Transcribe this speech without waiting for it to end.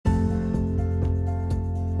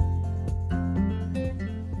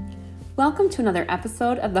Welcome to another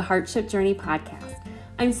episode of the Heartship Journey podcast.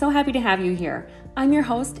 I'm so happy to have you here. I'm your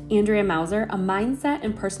host, Andrea Mauser, a mindset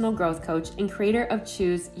and personal growth coach and creator of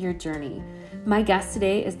Choose Your Journey. My guest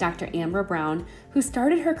today is Dr. Ambra Brown, who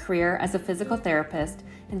started her career as a physical therapist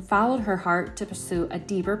and followed her heart to pursue a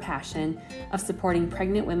deeper passion of supporting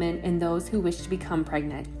pregnant women and those who wish to become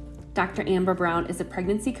pregnant. Dr. Ambra Brown is a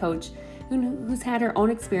pregnancy coach who's had her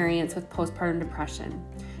own experience with postpartum depression.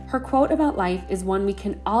 Her quote about life is one we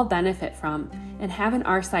can all benefit from and have in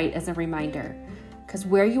our sight as a reminder, because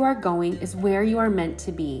where you are going is where you are meant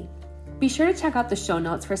to be. Be sure to check out the show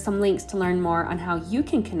notes for some links to learn more on how you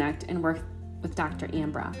can connect and work with Dr.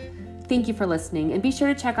 Ambra. Thank you for listening, and be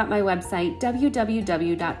sure to check out my website,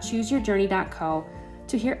 www.chooseyourjourney.co,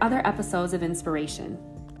 to hear other episodes of inspiration.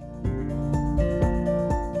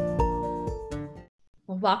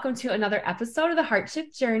 Well, welcome to another episode of the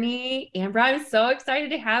Heartship Journey. Ambra, I'm so excited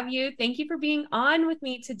to have you. Thank you for being on with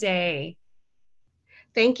me today.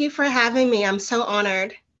 Thank you for having me. I'm so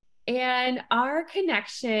honored. And our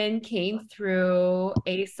connection came through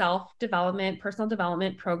a self-development, personal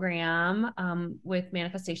development program with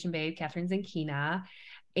Manifestation Babe, Catherine Zankina.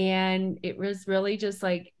 And it was really just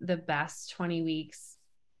like the best 20 weeks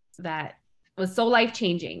that was so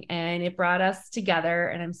life-changing. And it brought us together.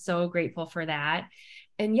 And I'm so grateful for that.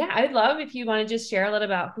 And yeah, I'd love if you want to just share a little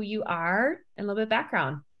about who you are and a little bit of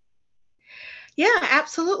background. Yeah,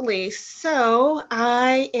 absolutely. So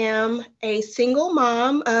I am a single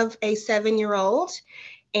mom of a 7-year-old,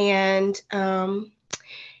 and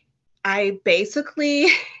I basically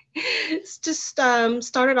just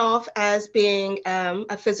started off as being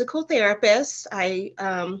a physical therapist. I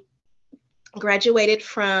graduated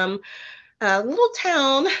from a little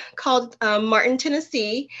town called Martin,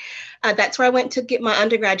 Tennessee. That's where I went to get my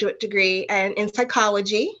undergraduate degree in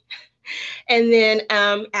psychology. And then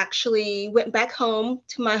actually went back home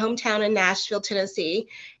to my hometown in Nashville, Tennessee,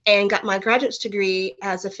 and got my graduate degree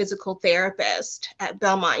as a physical therapist at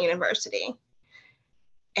Belmont University.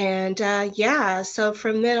 And so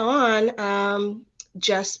from then on,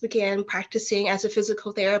 just began practicing as a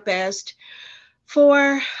physical therapist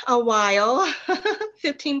for a while,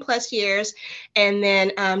 15 plus years. And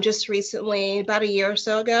then just recently, about a year or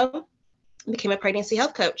so ago, became a pregnancy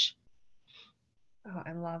health coach. Oh,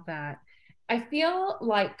 I love that. I feel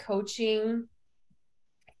like coaching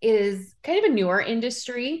is kind of a newer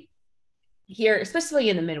industry here, especially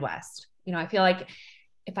in the Midwest. I feel like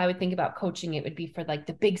if I would think about coaching, it would be for like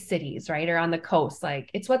the big cities, right? Or on the coast. Like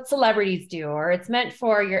it's what celebrities do, or it's meant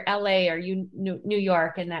for your LA or New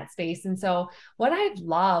York in that space. And so what I'd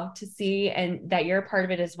love to see, and that you're a part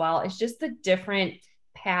of it as well, is just the different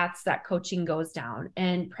paths that coaching goes down.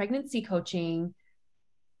 And pregnancy coaching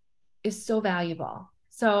is so valuable.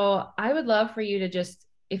 So I would love for you to just,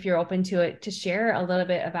 if you're open to it, to share a little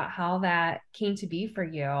bit about how that came to be for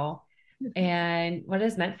you and what it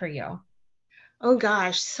has meant for you. Oh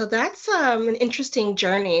gosh, so that's an interesting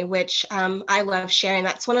journey, which I love sharing.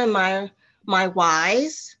 That's one of my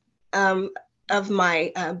whys of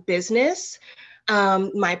my business,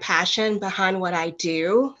 my passion behind what I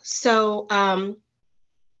do. So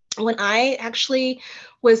when I actually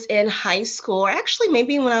was in high school, or actually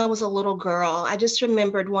maybe when I was a little girl, I just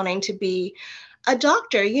remembered wanting to be a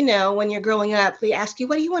doctor. When you're growing up, they ask you,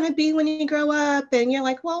 what do you want to be when you grow up? And you're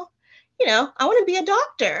like, well, I want to be a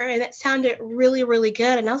doctor. And it sounded really, really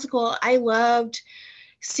good. And I was like, well, I loved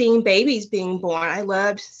seeing babies being born. I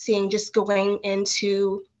loved seeing just going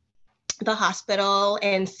into the hospital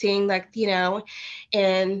and seeing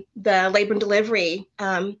in the labor and delivery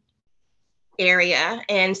area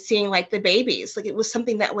and seeing like the babies. Like it was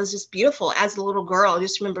something that was just beautiful as a little girl. I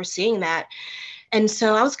just remember seeing that. And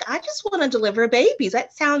so I just want to deliver babies.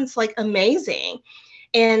 That sounds like amazing.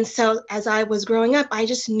 And so as I was growing up, I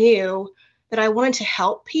just knew that I wanted to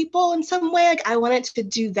help people in some way. Like I wanted to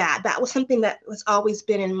do that. That was something that was always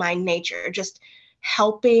been in my nature, just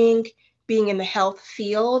helping, being in the health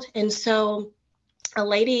field. And so a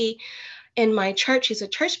lady in my church, she's a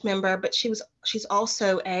church member, but she's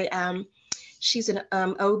also she's an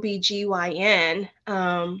OBGYN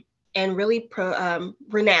and really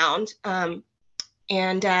renowned.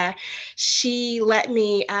 And she let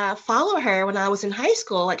me follow her when I was in high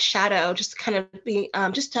school, like shadow, just kind of be,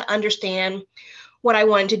 just to understand what I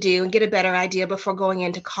wanted to do and get a better idea before going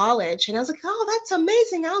into college. And I was like, oh, that's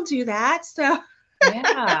amazing. I'll do that. So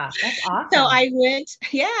Yeah, that's awesome. so I went,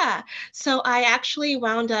 yeah. So I actually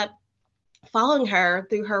wound up following her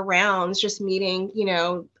through her rounds, just meeting,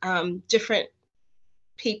 different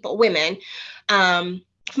people, women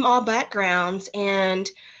from all backgrounds. And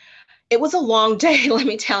it was a long day, let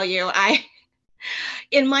me tell you.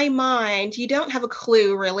 in my mind, you don't have a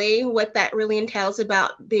clue really what that really entails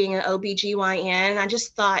about being an OBGYN. I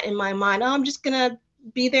just thought in my mind, oh, I'm just going to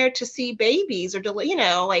be there to see babies or,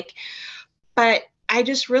 like, but I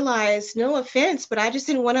just realized, no offense, but I just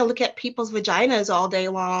didn't want to look at people's vaginas all day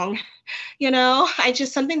long.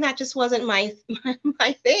 Something that just wasn't my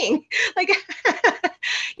thing. Like,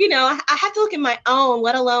 I have to look at my own,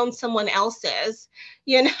 let alone someone else's,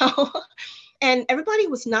 you know. And everybody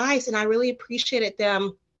was nice, and I really appreciated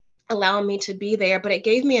them allowing me to be there, but it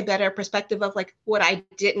gave me a better perspective of like what I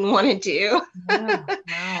didn't want to do. Yeah.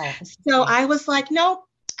 Wow. So I was like, no,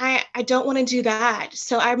 I don't want to do that.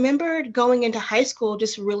 So I remember going into high school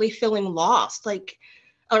just really feeling lost,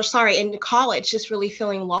 in college, just really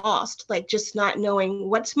feeling lost, like just not knowing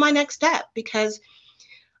what's my next step, because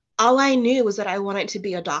all I knew was that I wanted to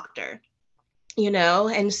be a doctor,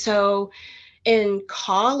 And so in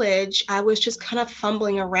college, I was just kind of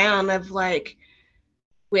fumbling around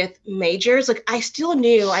with majors. Like I still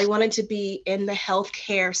knew I wanted to be in the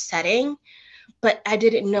healthcare setting, but I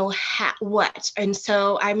didn't know what. And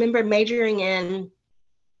so I remember majoring in,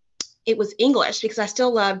 it was English, because I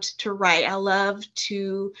still loved to write. I loved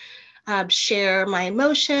to share my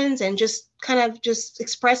emotions and just kind of just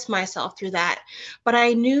express myself through that. But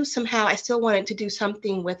I knew somehow I still wanted to do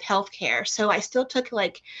something with healthcare. So I still took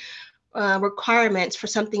requirements for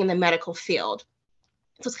something in the medical field.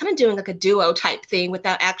 So it's kind of doing like a duo type thing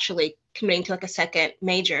without actually committing to like a second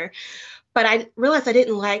major. But I realized I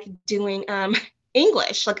didn't like doing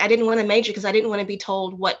English. Like I didn't want to major because I didn't want to be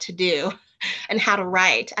told what to do and how to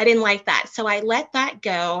write. I didn't like that. So I let that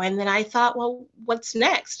go. And then I thought, well, what's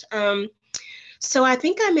next? So I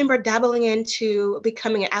think I remember dabbling into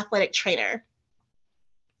becoming an athletic trainer.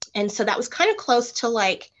 And so that was kind of close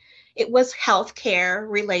to it was healthcare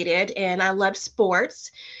related, and I loved sports.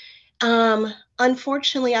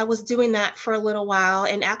 Unfortunately, I was doing that for a little while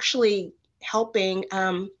and actually helping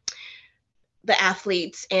the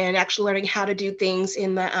athletes and actually learning how to do things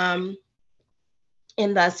in the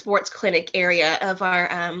sports clinic area of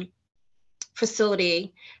our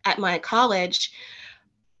facility at my college.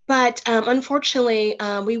 But unfortunately,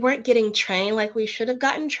 we weren't getting trained like we should have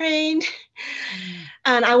gotten trained.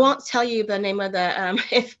 And I won't tell you the name of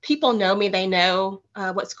if people know me, they know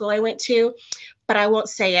what school I went to, but I won't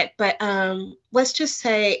say it. But let's just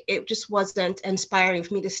say it just wasn't inspiring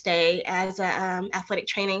for me to stay as an athletic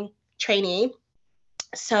trainee.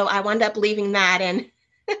 So I wound up leaving that and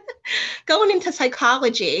going into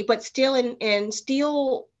psychology, but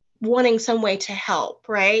still wanting some way to help,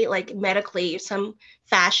 right? Like medically, some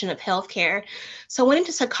fashion of healthcare. So I went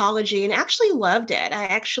into psychology and actually loved it. I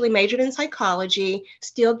actually majored in psychology,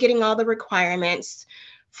 still getting all the requirements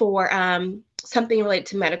for something related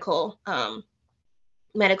to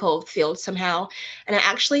medical field somehow. And I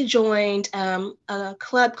actually joined a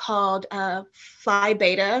club called Phi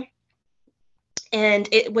Beta. And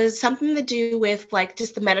it was something to do with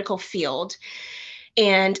just the medical field.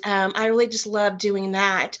 And I really just loved doing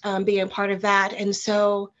that, being part of that. And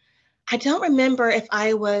so I don't remember if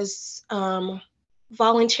I was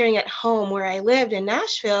volunteering at home where I lived in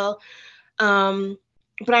Nashville, but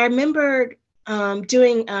I remember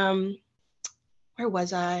doing, where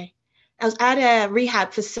was I? I was at a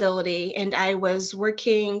rehab facility, and I was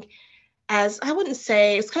working as, I wouldn't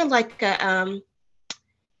say, it's kind of like an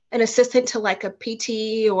assistant to like a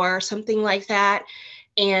PT or something like that.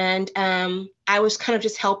 And I was kind of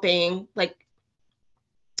just helping like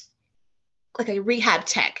a rehab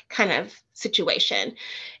tech kind of situation.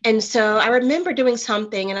 And so I remember doing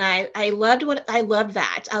something, and I loved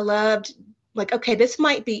that. I loved okay, this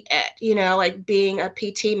might be it, being a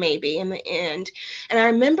PT maybe in the end. And I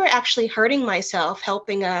remember actually hurting myself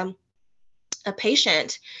helping a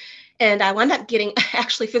patient, and I wound up getting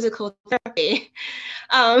actually physical therapy.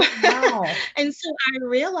 Wow. And so I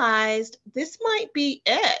realized this might be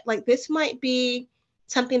it. This might be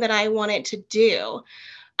something that I wanted to do.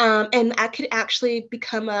 And I could actually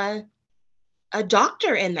become a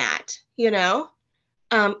doctor in that,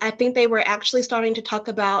 I think they were actually starting to talk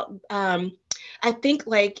about, I think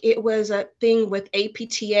it was a thing with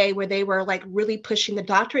APTA where they were really pushing the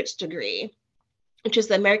doctorate's degree, which is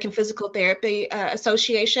the American Physical Therapy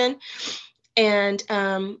Association. And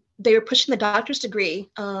they were pushing the doctor's degree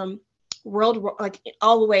world,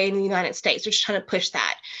 all the way in the United States. They're just trying to push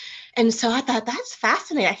that. And so I thought, that's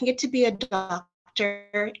fascinating. I can get to be a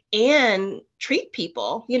doctor and treat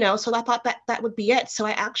people, so I thought that would be it. So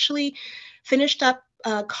I actually finished up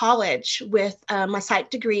college with my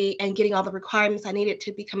psych degree and getting all the requirements I needed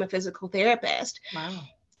to become a physical therapist. Wow.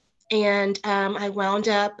 And I wound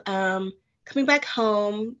up coming back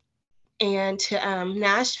home and to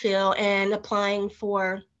Nashville and applying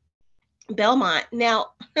for Belmont.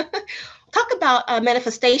 Now, talk about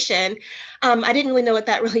manifestation. I didn't really know what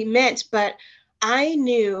that really meant, but I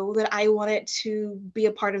knew that I wanted to be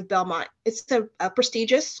a part of Belmont. It's a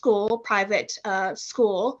prestigious school, private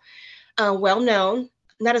school, well known,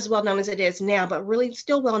 not as well known as it is now, but really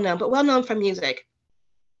still well known, but well known for music.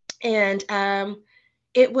 And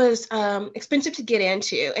it was expensive to get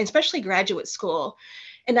into, and especially graduate school.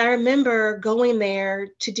 And I remember going there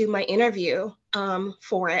to do my interview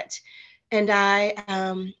for it. And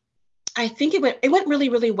I think it went really,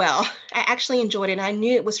 really well. I actually enjoyed it. And I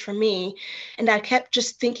knew it was for me. And I kept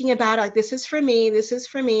just thinking about it, like, this is for me, this is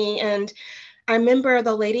for me. And I remember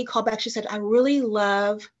the lady called back, she said, I really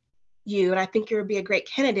love you and I think you would be a great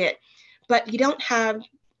candidate, but you don't have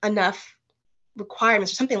enough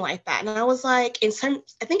requirements or something like that. And I was like, I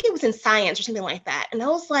think it was in science or something like that. And I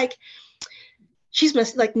was like, she's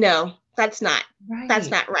like, no, that's not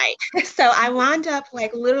right. So I wound up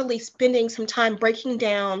like literally spending some time breaking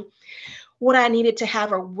down what I needed to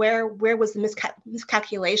have, or where was the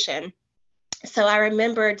miscalculation. So I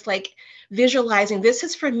remembered like visualizing, this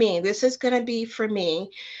is for me, this is going to be for me.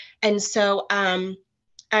 And so I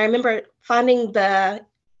remember finding the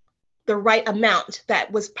right amount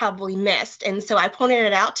that was probably missed. And so I pointed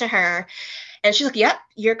it out to her and she's like, yep,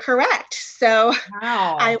 you're correct. So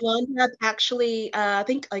Wow. I wound up actually, I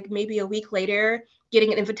think like maybe a week later,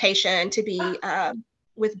 getting an invitation to be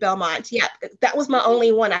with Belmont. Yeah, that was my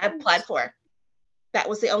only one I applied for. That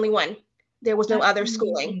was the only one. There was no other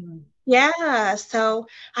schooling. Yeah, so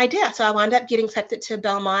I did. So I wound up getting accepted to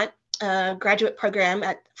Belmont graduate program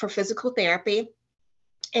for physical therapy,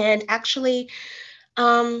 and actually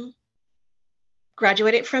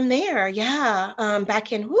graduated from there. Yeah,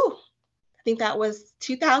 back in, I think that was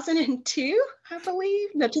 2002, I believe.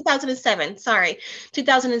 No, 2007. Sorry,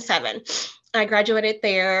 2007. I graduated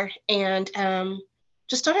there and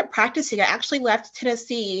just started practicing. I actually left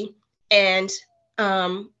Tennessee and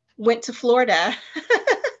went to Florida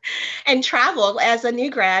and traveled as a new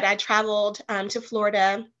grad. I traveled to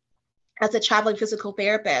Florida as a traveling physical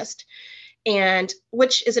therapist, and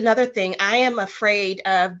which is another thing. I am afraid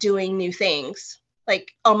of doing new things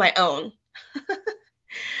like on my own.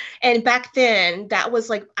 And back then, that was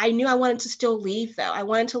like, I knew I wanted to still leave though. I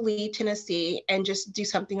wanted to leave Tennessee and just do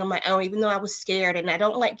something on my own, even though I was scared and I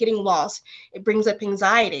don't like getting lost. It brings up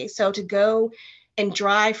anxiety. So to go and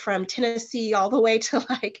drive from Tennessee all the way to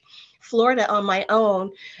like Florida on my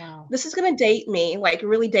own, wow. This is going to date me, like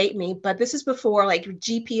really date me. But this is before like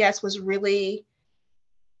GPS was really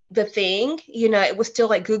the thing, it was still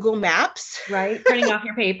like Google Maps. Right. Printing off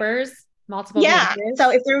your papers. Multiple yeah pages.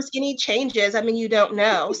 So if there was any changes, I mean, you don't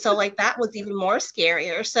know, so like that was even more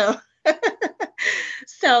scarier. So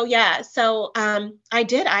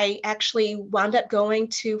I actually wound up going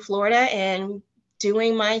to Florida and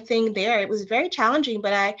doing my thing there. It was very challenging,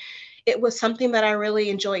 but it was something that I really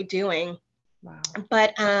enjoyed doing. Wow.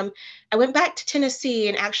 But I went back to Tennessee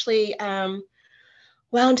and actually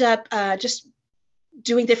wound up just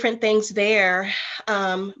doing different things there.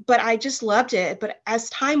 But I just loved it. But as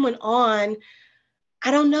time went on,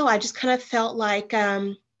 I don't know, I just kind of felt like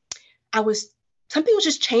something was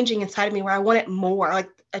just changing inside of me where I wanted more. Like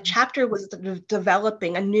a chapter was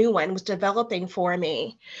developing, a new one was developing for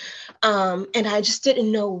me. And I just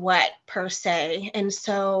didn't know what per se. And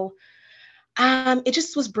so it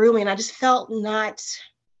just was brewing. I just felt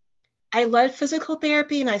I love physical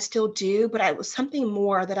therapy and I still do, but it was something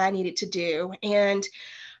more that I needed to do. And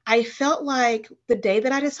I felt like the day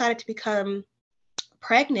that I decided to become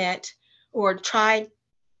pregnant or try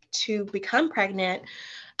to become pregnant,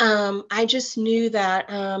 I just knew that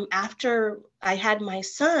after I had my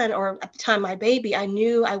son, or at the time my baby, I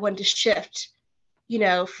knew I wanted to shift,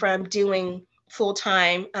 from doing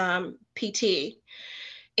full-time PT.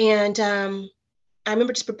 And I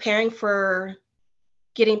remember just preparing for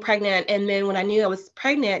getting pregnant. And then when I knew I was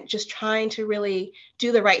pregnant, just trying to really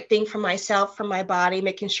do the right thing for myself, for my body,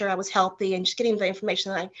 making sure I was healthy and just getting the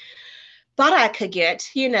information that I thought I could get,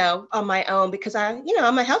 on my own, because I'm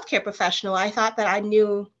a healthcare professional. I thought that I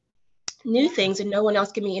knew things and no one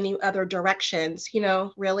else gave me any other directions,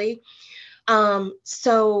 really.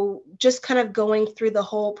 So just kind of going through the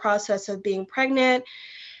whole process of being pregnant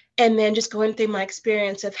and then just going through my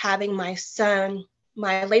experience of having my son,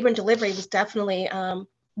 my labor and delivery was definitely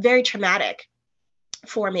very traumatic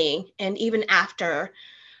for me. And even after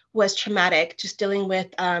was traumatic, just dealing with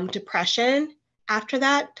depression after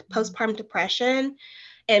that, postpartum depression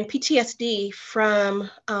and PTSD from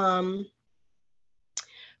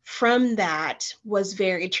that was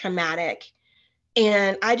very traumatic.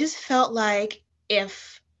 And I just felt like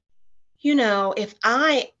if, if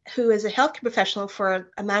I, who is a healthcare professional for an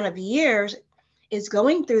amount of years, is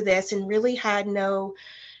going through this and really had no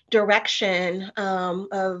direction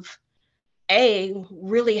of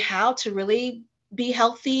really how to really be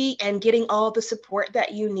healthy and getting all the support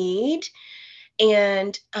that you need,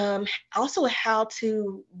 and also how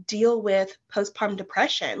to deal with postpartum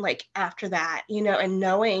depression, like after that, and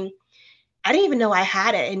knowing I didn't even know I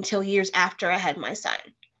had it until years after I had my son.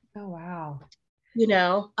 Oh, wow. you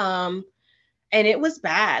know and it was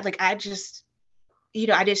bad. Like I just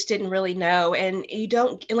didn't really know. And you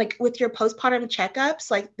don't, and like with your postpartum checkups,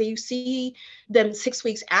 like you see them 6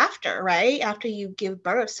 weeks after, right? After you give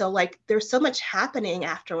birth. So like there's so much happening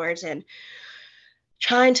afterwards, and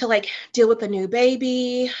trying to like deal with a new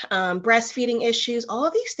baby, breastfeeding issues, all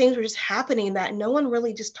of these things were just happening that no one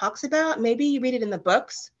really just talks about. Maybe you read it in the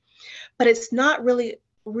books, but it's not really,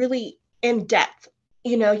 really in depth.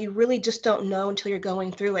 You really just don't know until you're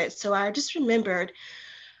going through it. So I just remembered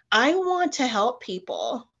I want to help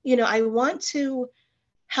people. I want to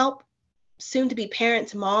help soon to be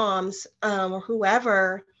parents, moms, or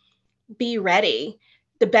whoever be ready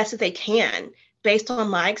the best that they can based on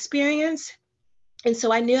my experience. And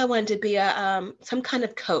so I knew I wanted to be some kind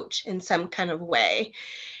of coach in some kind of way.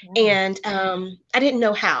 Yeah. And I didn't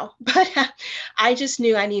know how, but I just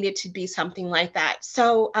knew I needed to be something like that.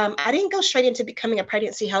 So I didn't go straight into becoming a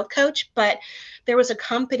pregnancy health coach, but there was a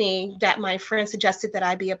company that my friend suggested that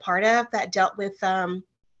I be a part of that dealt with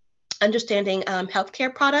understanding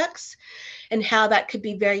healthcare products and how that could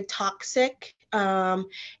be very toxic, and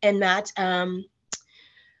that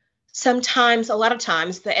sometimes, a lot of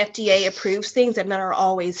times, the FDA approves things that are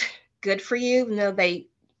always good for you.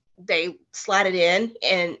 They slide it in,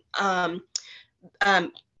 and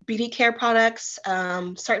beauty care products,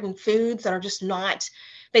 certain foods that are just not.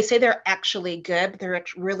 They say they're actually good, but they're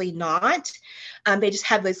really not. They just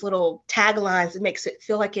have these little taglines that makes it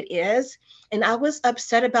feel like it is. And I was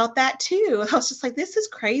upset about that too. I was just like, this is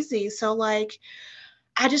crazy. So like,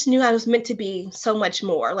 I just knew I was meant to be so much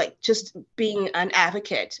more, like just being an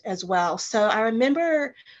advocate as well. So I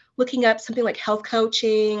remember looking up something like health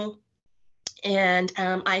coaching, and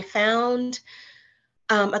I found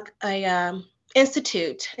a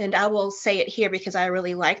institute, and I will say it here because I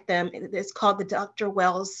really like them. It's called the Dr.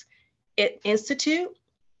 Wells Institute.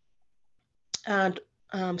 Uh,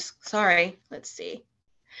 Sorry, let's see.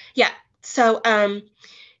 Yeah. So,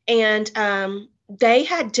 and they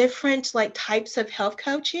had different like types of health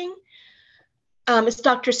coaching. It's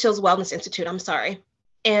Dr. Seals Wellness Institute. I'm sorry.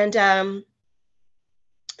 And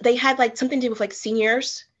they had like something to do with like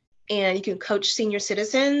seniors, and you can coach senior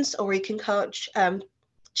citizens, or you can coach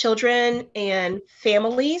children and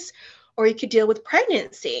families, or you could deal with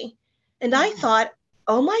pregnancy. And I thought,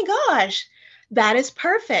 oh my gosh, that is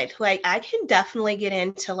perfect. Like I can definitely get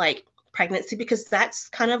into like pregnancy, because that's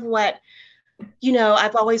kind of what,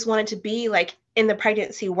 I've always wanted to be like in the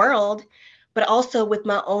pregnancy world, but also with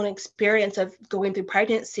my own experience of going through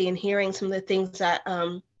pregnancy and hearing some of the things that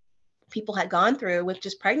people had gone through with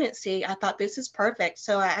just pregnancy. I thought this is perfect.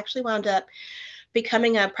 So I actually wound up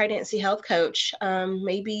becoming a pregnancy health coach,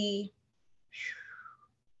 maybe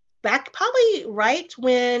back probably right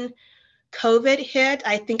when COVID hit.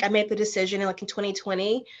 I think I made the decision like in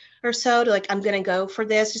 2020 or so to like, I'm going to go for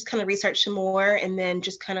this, just kind of research some more, and then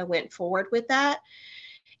just kind of went forward with that.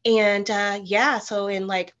 And yeah, so in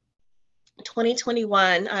like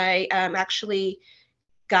 2021, I actually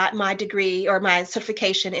got my degree or my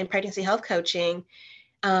certification in pregnancy health coaching.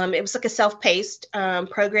 It was like a self-paced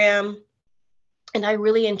program, and I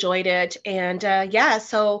really enjoyed it. And yeah,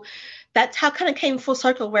 so that's how kind of came full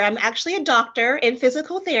circle, where I'm actually a doctor in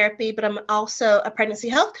physical therapy, but I'm also a pregnancy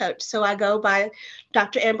health coach. So I go by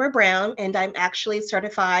Dr. Amber Brown, and I'm actually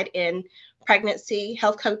certified in pregnancy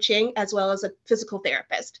health coaching as well as a physical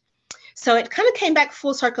therapist. So it kind of came back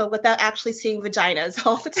full circle without actually seeing vaginas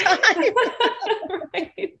all the time.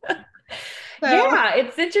 Right. So, Yeah,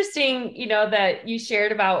 it's interesting, that you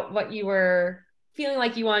shared about what you were feeling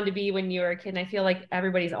like you wanted to be when you were a kid. And I feel like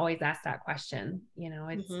everybody's always asked that question.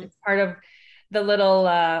 It's part of the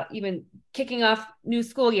little even kicking off new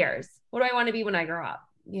school years. What do I want to be when I grow up?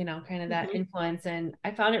 Kind of that influence. And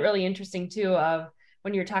I found it really interesting too, of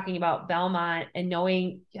when you're talking about Belmont and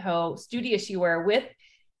knowing how studious you were with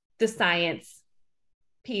the science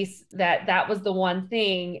piece, that was the one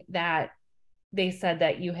thing that they said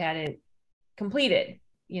that you hadn't completed,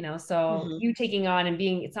 so you taking on and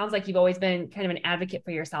being, it sounds like you've always been kind of an advocate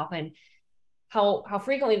for yourself, and how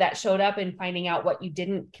frequently that showed up in finding out what you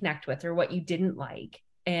didn't connect with or what you didn't like,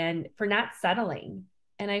 and for not settling.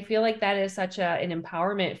 And I feel like that is such an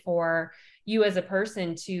empowerment for you as a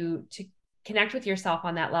person to connect with yourself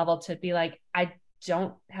on that level to be like, I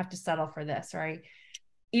don't have to settle for this, right?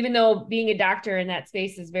 Even though being a doctor in that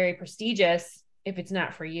space is very prestigious, if it's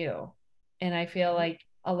not for you. And I feel like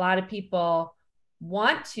a lot of people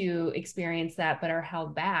want to experience that, but are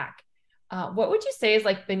held back. What would you say has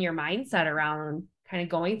like been your mindset around kind of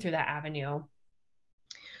going through that avenue?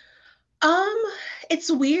 Um, it's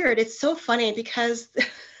weird. It's so funny because,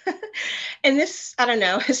 and this, I don't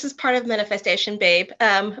know, this is part of manifestation, babe.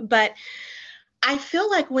 But I feel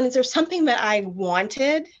like when there's something that I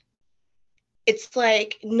wanted, it's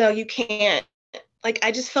like, no, you can't. Like,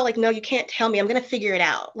 I just felt like, no, you can't tell me. I'm going to figure it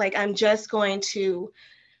out. Like, I'm just going to,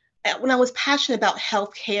 when I was passionate about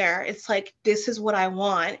healthcare, it's like, this is what I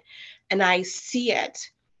want. And I see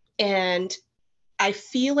it and I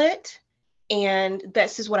feel it. And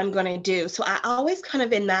this is what I'm going to do. So I always kind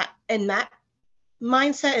of in that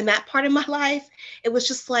mindset, in that part of my life, it was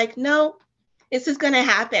just like, no, this is going to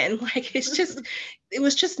happen. Like, it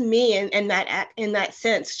was just me in that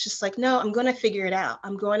sense, just like, no, I'm going to figure it out.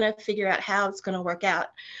 I'm going to figure out how it's going to work out,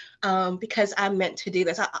 because I'm meant to do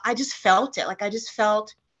this. I just felt it. Like, I just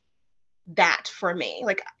felt that for me,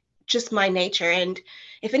 like just my nature. And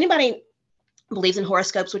if anybody believes in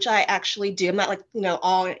horoscopes, which I actually do. I'm not like,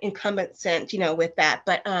 all encompassant, with that,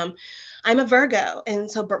 but I'm a Virgo. And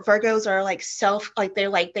so Virgos are like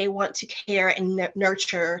they want to care and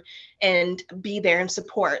nurture and be there and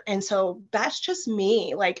support. And so that's just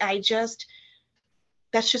me. Like,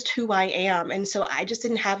 that's just who I am. And so I just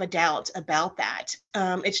didn't have a doubt about that.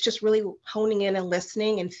 It's just really honing in and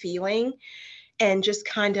listening and feeling and just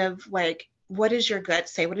kind of like, what does your gut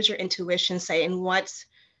say? What does your intuition say? And what's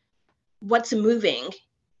moving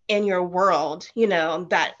in your world,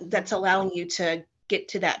 that's allowing you to get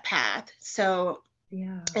to that path. So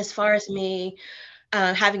Yeah. as far as me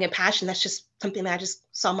having a passion, that's just something that I just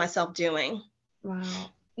saw myself doing. Wow.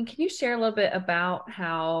 And can you share a little bit about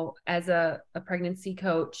how, as a pregnancy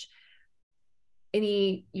coach,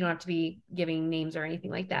 you don't have to be giving names or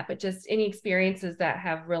anything like that, but just any experiences that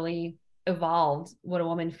have really evolved what a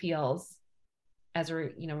woman feels as a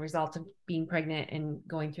result of being pregnant and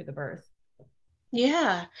going through the birth?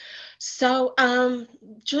 Yeah. So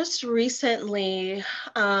just recently,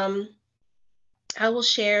 I will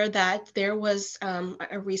share that there was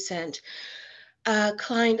a recent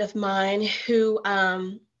client of mine who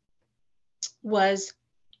was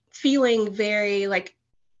feeling very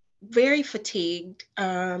fatigued.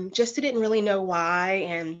 Just didn't really know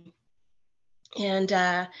why, and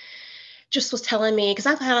just was telling me, because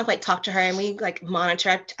I kind of like talked to her and we like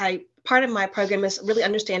monitor. I part of my program is really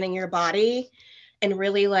understanding your body and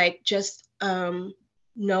really like just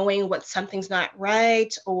knowing what something's not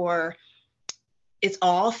right or it's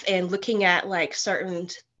off, and looking at like certain,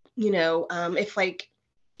 if like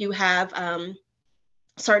you have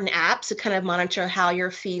certain apps to kind of monitor how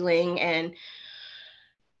you're feeling and,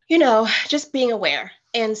 just being aware.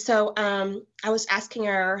 And so I was asking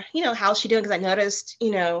her, how's she doing? Because I noticed,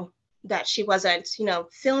 that she wasn't,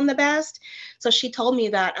 feeling the best. So she told me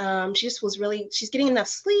that she's getting enough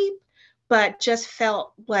sleep, but just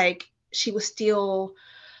felt like she was still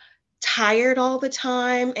tired all the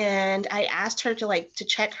time. And I asked her to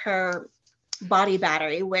check her body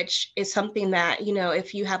battery, which is something that,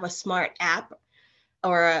 if you have a smart app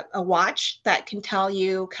or a watch that can tell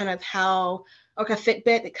you kind of how, or a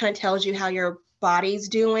Fitbit that kind of tells you how your body's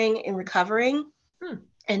doing in recovering.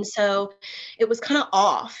 And so it was kind of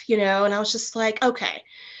off, and I was just like, okay,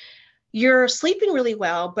 you're sleeping really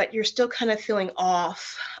well, but you're still kind of feeling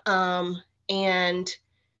off. And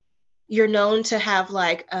you're known to have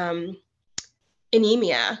like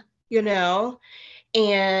anemia,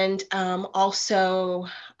 and also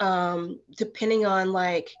depending on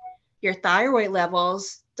like your thyroid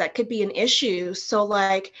levels, that could be an issue. So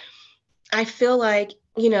like, I feel like,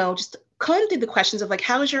 just going through the questions of like,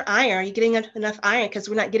 how is your iron? Are you getting enough iron? Because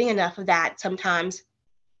we're not getting enough of that sometimes.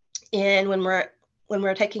 And when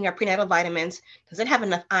we're taking our prenatal vitamins, does it have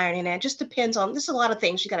enough iron in it? It just depends on, there's a lot of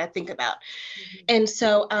things you got to think about. Mm-hmm. And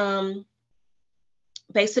so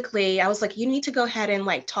basically I was like, you need to go ahead and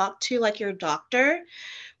like talk to like your doctor,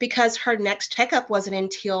 because her next checkup wasn't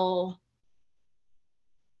until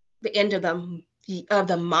the end of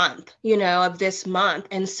the month, of this month.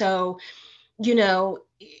 And so,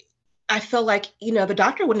 I feel like, the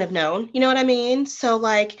doctor wouldn't have known, you know what I mean? So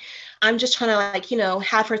like, I'm just trying to like,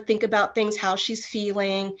 have her think about things, how she's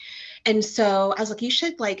feeling. And so I was like, you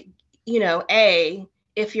should like,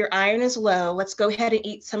 if your iron is low, let's go ahead and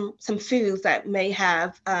eat some foods that may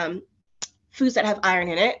have foods that have iron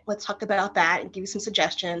in it. Let's talk about that and give you some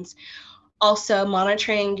suggestions. also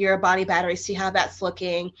monitoring your body battery, see how that's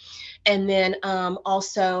looking. And then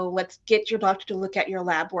also let's get your doctor to look at your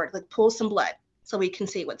lab work, like pull some blood so we can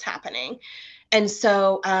see what's happening. And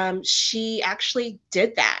so she actually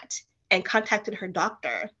did that and contacted her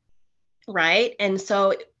doctor. Right. And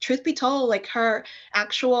so, truth be told, like her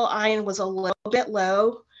actual iron was a little bit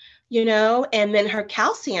low, and then her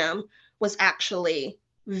calcium was actually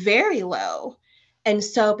very low. And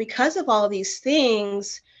so, because of all these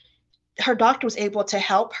things, her doctor was able to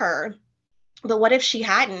help her. But what if she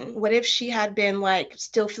hadn't? What if she had been like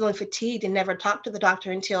still feeling fatigued and never talked to the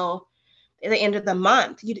doctor until the end of the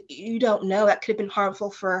month? You don't know. That could have been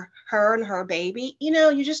harmful for her and her baby.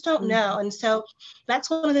 You just don't know. And so that's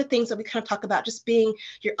one of the things that we kind of talk about, just being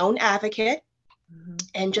your own advocate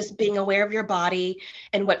and just being aware of your body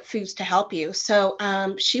and what foods to help you. So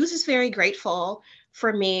she was just very grateful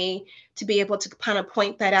for me to be able to kind of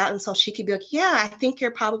point that out. And so she could be like, yeah, I think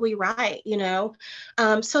you're probably right.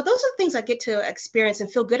 So those are things I get to experience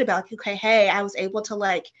and feel good about. Like, okay, hey, I was able to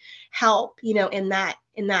like help, in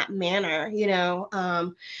that manner,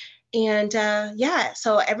 yeah,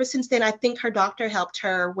 so ever since then, I think her doctor helped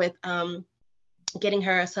her with getting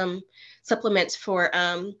her some supplements for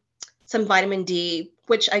some vitamin D,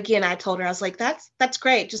 which again, I told her, I was like, that's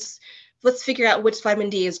great. Just let's figure out which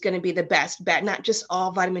vitamin D is going to be the best bet. Not just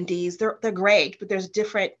all vitamin Ds. They're great, but there's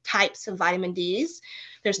different types of vitamin Ds.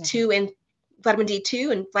 There's two in vitamin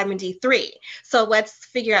D2 and vitamin D3. So let's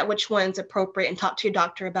figure out which one's appropriate and talk to your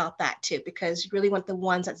doctor about that too, because you really want the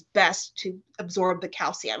ones that's best to absorb the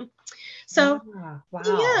calcium. So, wow.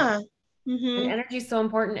 yeah. And energy is so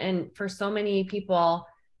important. And for so many people,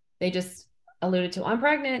 they just alluded to, I'm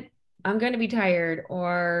pregnant, I'm going to be tired.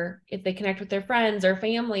 Or if they connect with their friends or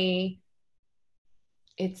family,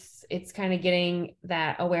 it's kind of getting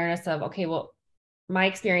that awareness of, okay, well, my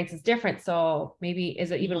experience is different. So maybe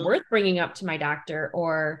is it even worth bringing up to my doctor?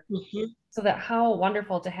 Or so that how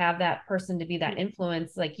wonderful to have that person to be that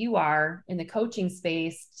influence like you are in the coaching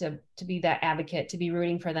space, to be that advocate, to be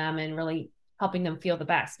rooting for them and really helping them feel the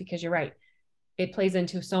best, because you're right. It plays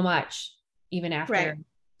into so much even after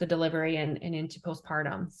the delivery and into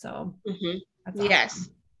postpartum. So that's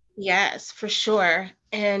awesome. Yes, for sure.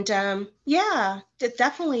 And yeah, it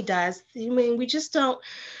definitely does. I mean, we just don't,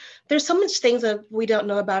 there's so much things that we don't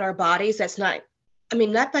know about our bodies. That's not, I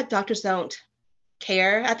mean, not that doctors don't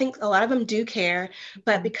care. I think a lot of them do care,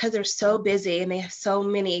 but because they're so busy and they have so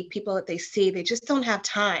many people that they see, they just don't have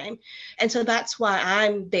time. And so that's why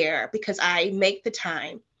I'm there, because I make the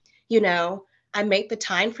time, I make the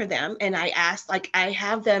time for them. And I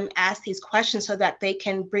have them ask these questions so that they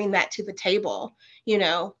can bring that to the table,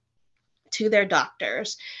 to their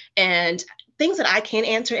doctors. And things that I can't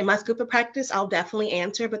answer in my scope of practice, I'll definitely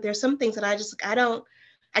answer. But there's some things that I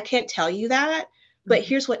can't tell you that. But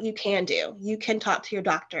here's what you can do. You can talk to your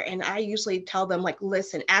doctor. And I usually tell them, like,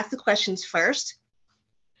 listen, ask the questions first.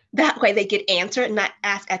 That way they get answered and not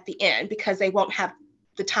ask at the end, because they won't have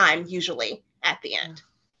the time usually at the end.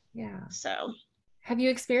 Yeah. So have you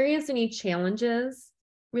experienced any challenges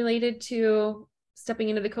related to stepping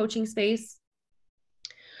into the coaching space?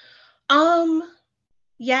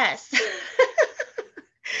 Yes.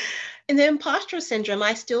 And the imposter syndrome,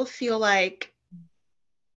 I still sometimes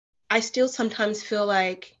feel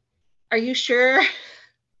like, are you sure?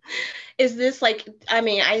 Is this like, I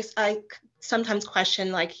mean, I sometimes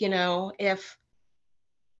question, like, if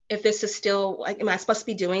this is still like, am I supposed to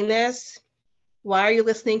be doing this? Why are you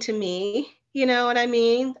listening to me? You know what I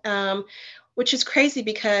mean? Which is crazy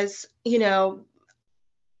because,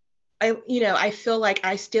 I feel like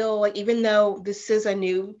I still, like, even though this is a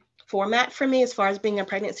new format for me as far as being a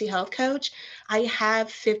pregnancy health coach, I have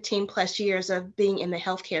 15 plus years of being in the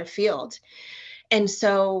healthcare field. And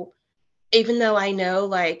so even though I know,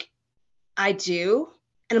 like, I do,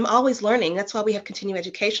 and I'm always learning. That's why we have continuing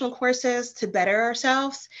educational courses to better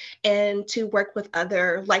ourselves and to work with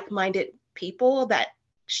other like-minded people that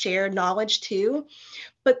share knowledge too.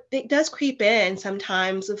 But it does creep in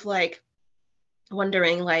sometimes of like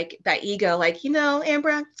wondering, like that ego, like,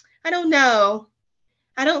 Ambra, I don't know.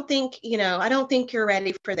 I don't think you're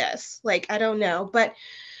ready for this. Like, I don't know. But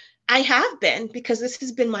I have been, because this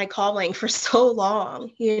has been my calling for so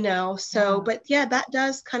long, So, but yeah, that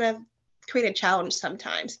does kind of create a challenge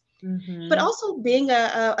sometimes. But also being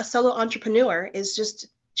a solo entrepreneur is just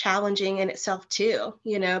challenging in itself too,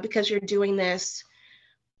 because you're doing this,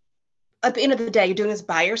 at the end of the day, you're doing this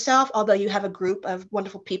by yourself. Although you have a group of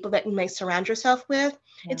wonderful people that you may surround yourself with,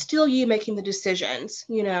 it's still you making the decisions,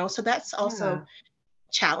 so that's also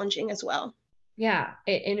challenging as well. Yeah.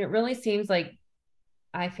 And it really seems like,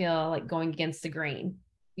 I feel like going against the grain.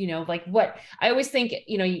 like what I always think,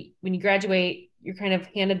 when you graduate, you're kind of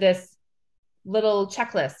handed this little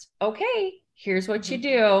checklist. Okay, here's what you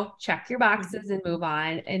do, check your boxes and move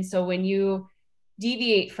on. And so when you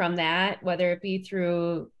deviate from that, whether it be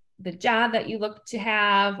through the job that you look to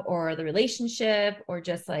have or the relationship or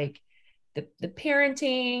just like the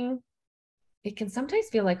parenting, it can sometimes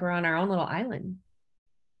feel like we're on our own little island.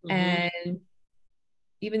 And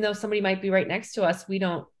even though somebody might be right next to us, we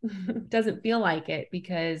don't, doesn't feel like it,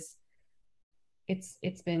 because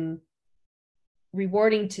it's been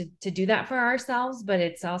rewarding to do that for ourselves, but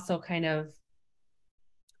it's also kind of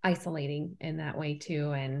isolating in that way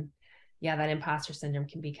too. And yeah, that imposter syndrome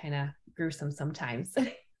can be kind of gruesome sometimes.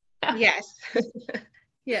 Yes.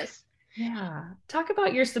 Yes. Yeah. Talk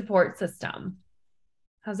about your support system.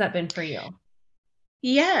 How's that been for you?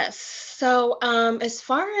 Yes. So, as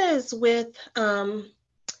far as with,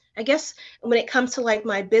 I guess when it comes to like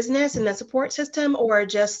my business and the support system, or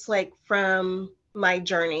just like from my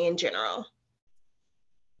journey in general,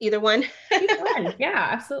 either one. Either one. Yeah,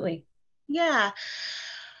 absolutely. Yeah.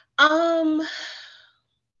 Um,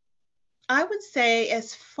 I would say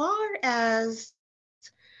as far as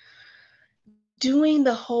doing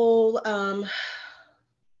the whole,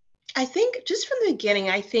 I think just from the beginning,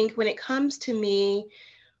 I think when it comes to me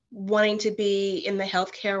wanting to be in the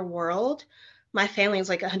healthcare world, my family was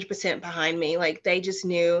like 100% behind me. Like they just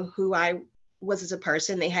knew who I was as a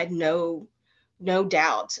person. They had no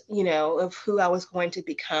doubt, of who I was going to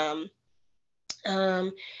become.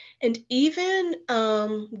 Um, and even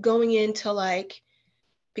going into like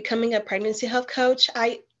becoming a pregnancy health coach,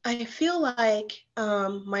 I feel like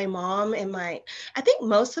my mom and I think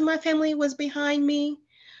most of my family was behind me,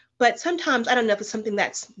 but sometimes I don't know if it's something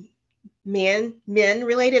that's men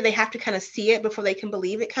related. They have to kind of see it before they can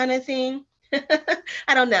believe it, kind of thing.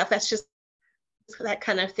 I don't know if that's just that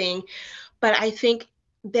kind of thing, but I think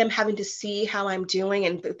them having to see how I'm doing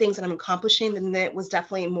and the things that I'm accomplishing, then it was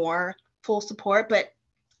definitely more full support. But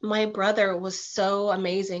my brother was so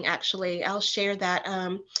amazing, actually. I'll share that.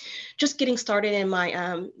 Just getting started in my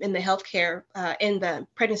in the healthcare, in the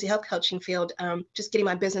pregnancy health coaching field, just getting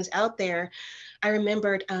my business out there. I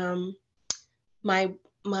remembered my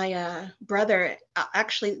brother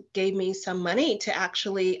actually gave me some money to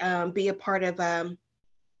actually be a part of a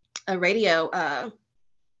radio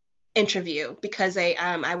interview, because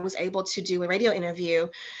I was able to do a radio interview.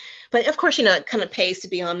 But of course, it kind of pays to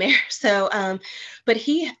be on there. So, but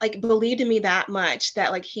he like believed in me that much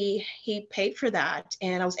that like he paid for that,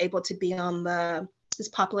 and I was able to be on this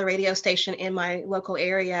popular radio station in my local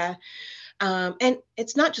area. And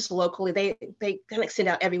it's not just locally; they kind of extend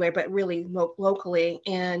out everywhere, but really locally.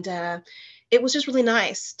 And it was just really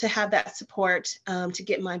nice to have that support to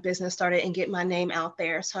get my business started and get my name out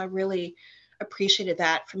there. So I really appreciated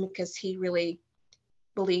that from him, because he really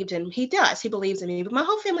believed in he believes in me. But my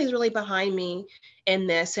whole family is really behind me in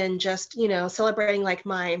this, and just celebrating like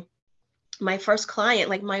my first client,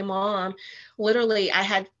 like my mom. Literally,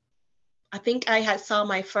 I think I had saw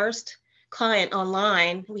my first client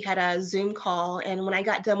online. We had a Zoom call, and when I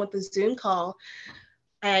got done with the Zoom call,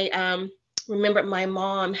 I remembered my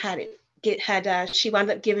mom she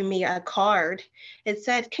wound up giving me a card. It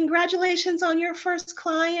said, "Congratulations on your first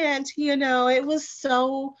client." It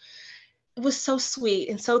was so sweet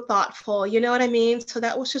and so thoughtful. You know what I mean? So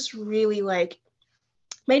that was just really like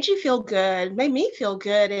made made me feel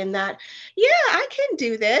good, in that, yeah, I can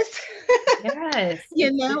do this. Yes.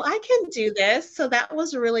 I can do this. So that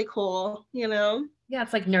was really cool. Yeah,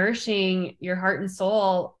 it's like nourishing your heart and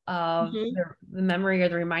soul of Hmm. the memory or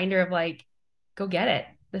the reminder of like, go get it.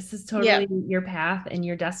 This is Yeah. totally your path and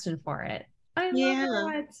you're destined for it. I love Yeah.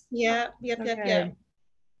 that. Oh, Yeah. Yep. so Yep. Yep. good.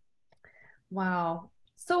 Wow.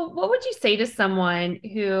 So what would you say to someone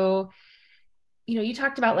who, you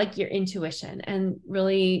talked about like your intuition and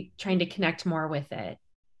really trying to connect more with it.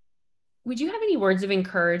 Would you have any words of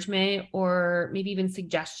encouragement or maybe even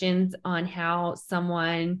suggestions on how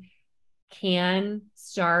someone can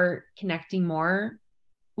start connecting more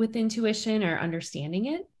with intuition or understanding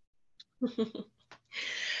it?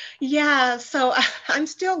 Yeah, so I'm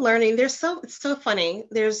still learning. It's so funny.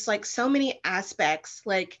 There's like so many aspects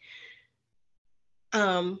like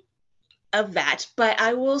um of that. But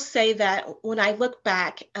I will say that when I look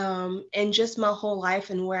back and just my whole life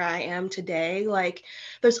and where I am today, like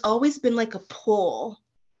there's always been like a pull,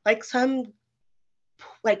 like some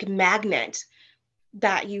like magnet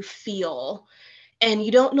that you feel, and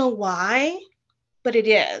you don't know why, but it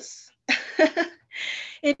is.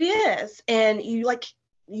 It is. And you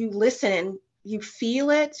listen, you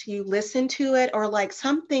feel it, you listen to it, or like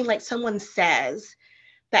something like someone says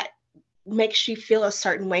that makes you feel a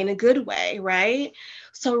certain way in a good way, right?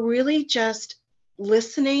 So really just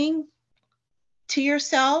listening to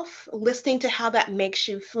yourself, listening to how that makes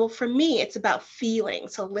you feel. For me, it's about feeling.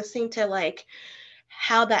 So listening to like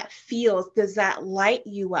how that feels, does that light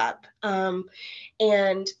you up?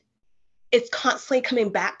 And it's constantly coming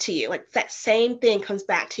back to you. Like that same thing comes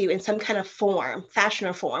back to you in some kind of form, fashion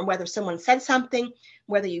or form, whether someone said something,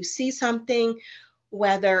 whether you see something,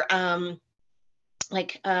 whether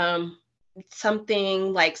like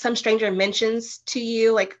something like some stranger mentions to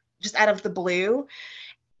you, like just out of the blue,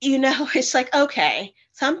 it's like, okay,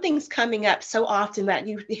 something's coming up so often that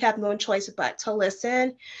you have no choice but to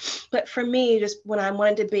listen. But for me, just when I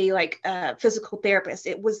wanted to be like a physical therapist,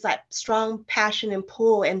 it was that strong passion and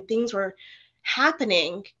pull, and things were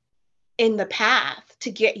happening in the path to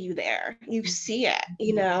get you there. You see it,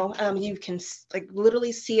 you can like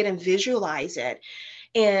literally see it and visualize it.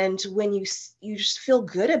 And when you just feel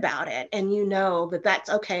good about it, and that that's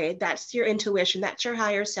okay, that's your intuition, that's your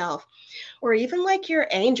higher self, or even like your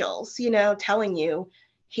angels, telling you,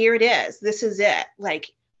 here it is, this is it,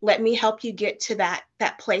 like let me help you get to that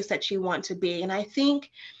place that you want to be. And I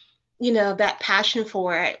think that passion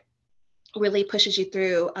for it really pushes you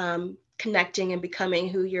through connecting and becoming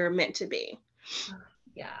who you're meant to be.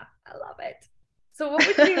 Yeah, I love it. So what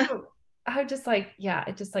would you, I would just like, yeah,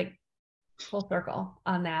 it just like full circle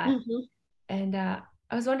on that. Mm-hmm. And I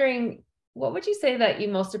was wondering, what would you say that you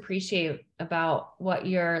most appreciate about what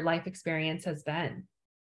your life experience has been?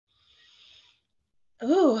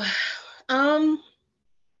 Oh, um,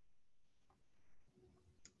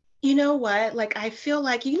 you know what? Like, I feel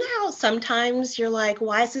like, how sometimes you're like,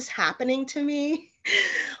 why is this happening to me?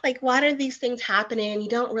 Like, why are these things happening? You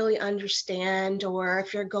don't really understand, or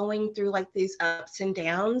if you're going through like these ups and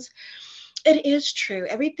downs, it is true.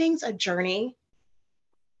 Everything's a journey.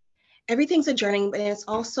 Everything's a journey, but it's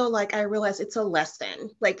also like, I realize it's a lesson.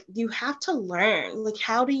 Like, you have to learn, like,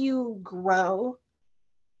 how do you grow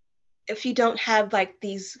if you don't have like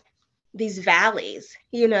these valleys,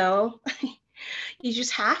 You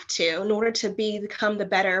just have to, in order to become the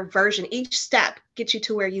better version. Each step gets you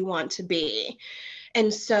to where you want to be.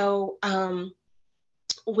 And so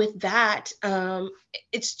with that,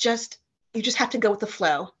 it's just, you just have to go with the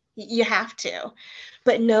flow. You have to,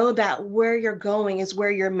 but know that where you're going is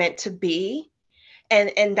where you're meant to be.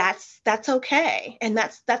 And that's okay. And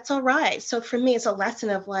that's all right. So for me, it's a lesson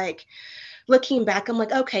of like, looking back, I'm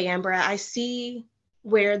like, okay, Amber, I see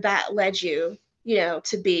where that led you,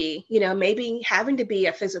 to be, maybe having to be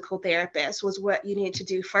a physical therapist was what you needed to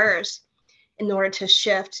do first in order to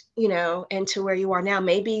shift, into where you are now.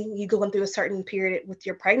 Maybe you going through a certain period with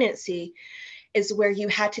your pregnancy is where you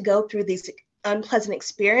had to go through these unpleasant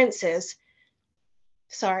experiences.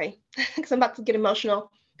 Sorry, because I'm about to get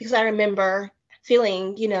emotional, because I remember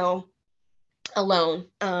feeling, alone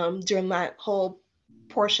during my whole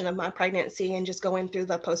portion of my pregnancy and just going through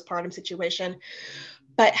the postpartum situation.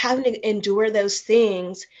 But having to endure those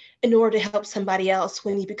things in order to help somebody else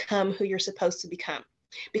when you become who you're supposed to become,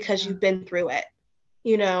 because Yeah. you've been through it,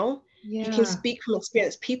 you can Yeah. speak from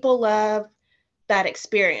experience. People love that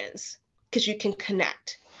experience because you can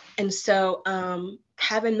connect. And so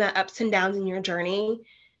having the ups and downs in your journey,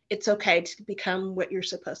 it's okay to become what you're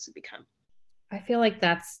supposed to become. I feel like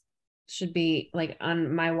that's should be like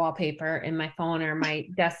on my wallpaper in my phone or my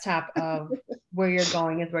desktop of where you're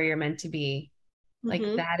going is where you're meant to be. Like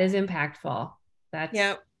Mm-hmm. that is impactful. That's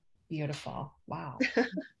Yeah. beautiful. Wow.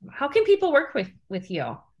 How can people work with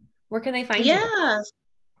you? Where can they find you? Yes.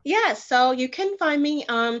 Yes. So you can find me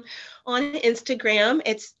on Instagram.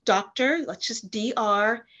 It's let's just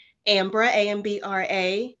Dr. Ambra,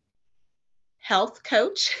 Ambra, health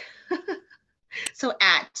coach. So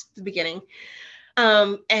at the beginning.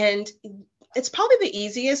 And it's probably the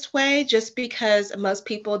easiest way, just because most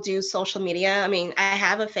people do social media. I mean, I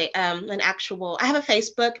have I have a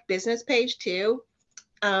Facebook business page too,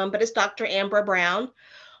 but it's Dr. Ambra Brown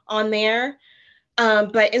on there.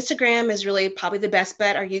 But Instagram is really probably the best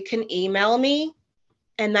bet, or you can email me,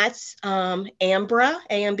 and that's Ambra,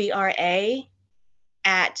 Ambra,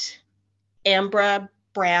 at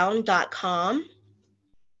ambrabrown.com.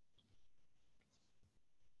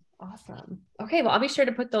 Awesome. Okay, well, I'll be sure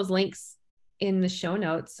to put those links in the show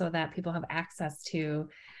notes so that people have access to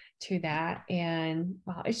that. And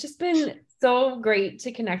wow, it's just been so great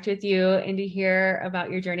to connect with you and to hear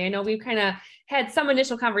about your journey. I know we've kind of had some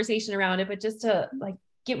initial conversation around it, but just to like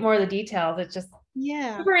get more of the details, it's just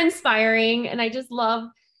Yeah. super inspiring. And I just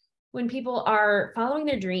love when people are following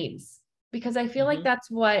their dreams, because I feel like Mm-hmm.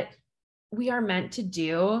 that's what we are meant to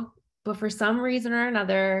do. But for some reason or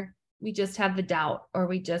another, we just have the doubt or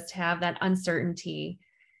we just have that uncertainty.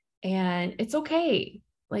 And it's okay.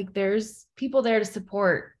 Like there's people there to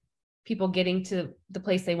support people getting to the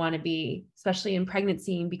place they want to be, especially in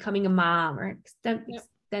pregnancy and becoming a mom or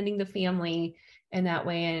extending the family in that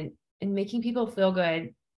way, and making people feel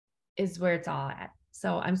good is where it's all at.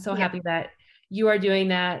 So I'm so happy that you are doing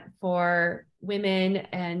that for women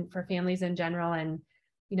and for families in general. And,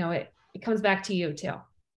 you know, it comes back to you too.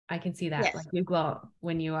 I can see that like you glow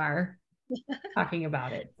when you are talking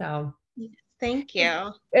about it. So thank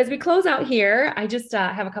you. As we close out here, I just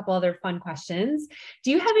have a couple other fun questions.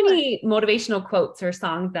 Do you have any motivational quotes or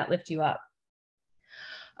songs that lift you up?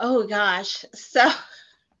 Oh gosh. So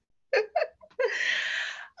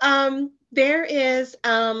there's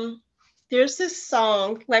this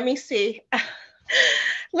song. Let me see. I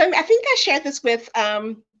think I shared this with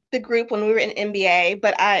the group when we were in MBA,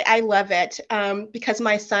 but I love it because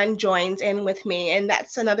my son joins in with me. And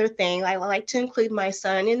that's another thing. I like to include my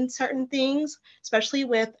son in certain things, especially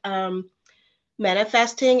with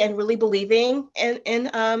manifesting and really believing in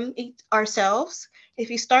ourselves. If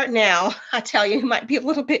you start now, I tell you, it might be a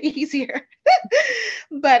little bit easier.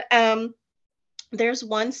 But there's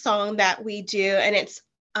one song that we do, and it's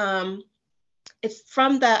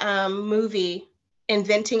from the movie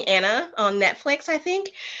Inventing Anna on Netflix, I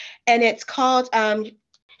think, and it's called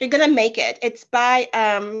You're Gonna Make It. It's by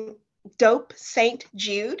Dope Saint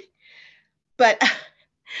Jude, but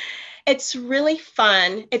it's really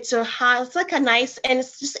fun. It's like a nice, and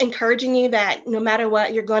it's just encouraging you that no matter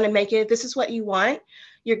what, you're going to make it. If this is what you want,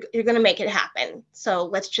 you're going to make it happen. So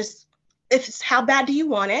let's just, how bad do you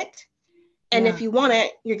want it? And if you want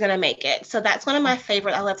it, you're going to make it. So that's one of my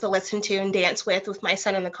favorite. I love to listen to and dance with my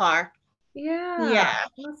son in the car. Yeah.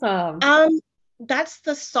 Awesome. That's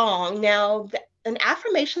the song. Now, an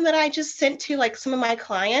affirmation that I just sent to like some of my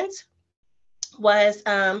clients was,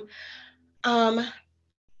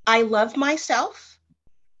 I love myself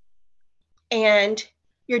and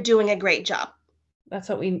you're doing a great job. That's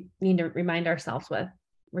what we need to remind ourselves with.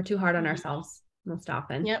 We're too hard on ourselves most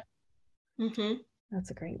often. Yep. Mm-hmm.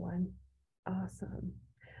 That's a great one. Awesome.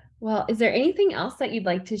 Well, is there anything else that you'd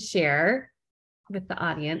like to share with the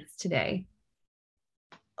audience today?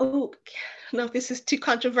 Oh, I don't know if this is too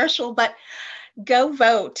controversial, but go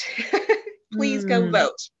vote. Please go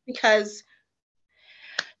vote, because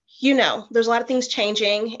there's a lot of things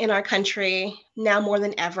changing in our country now more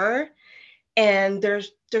than ever. And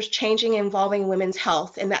there's changing involving women's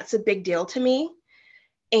health. And that's a big deal to me.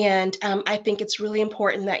 And I think it's really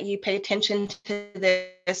important that you pay attention to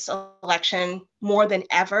this election more than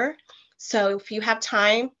ever. So if you have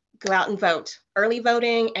time, go out and vote. Early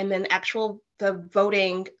voting, and then the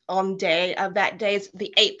voting on day of that day is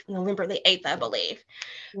the 8th, November the 8th, I believe.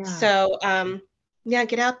 Yeah. So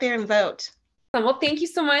get out there and vote. Well, thank you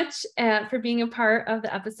so much for being a part of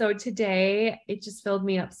the episode today. It just filled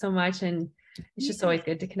me up so much, and it's just always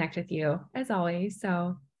good to connect with you as always.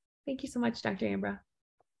 So thank you so much, Dr. Ambra.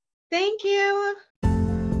 Thank you.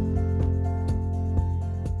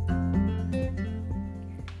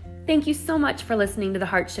 Thank you so much for listening to the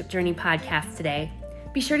Heartship Journey podcast today.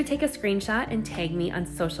 Be sure to take a screenshot and tag me on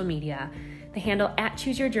social media, the handle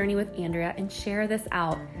 @ChooseYourJourneyWithAndrea, and share this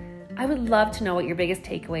out. I would love to know what your biggest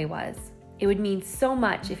takeaway was. It would mean so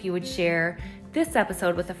much if you would share this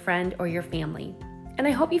episode with a friend or your family. And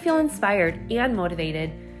I hope you feel inspired and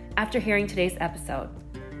motivated after hearing today's episode.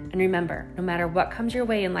 And remember, no matter what comes your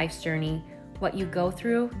way in life's journey, what you go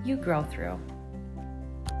through, you grow through.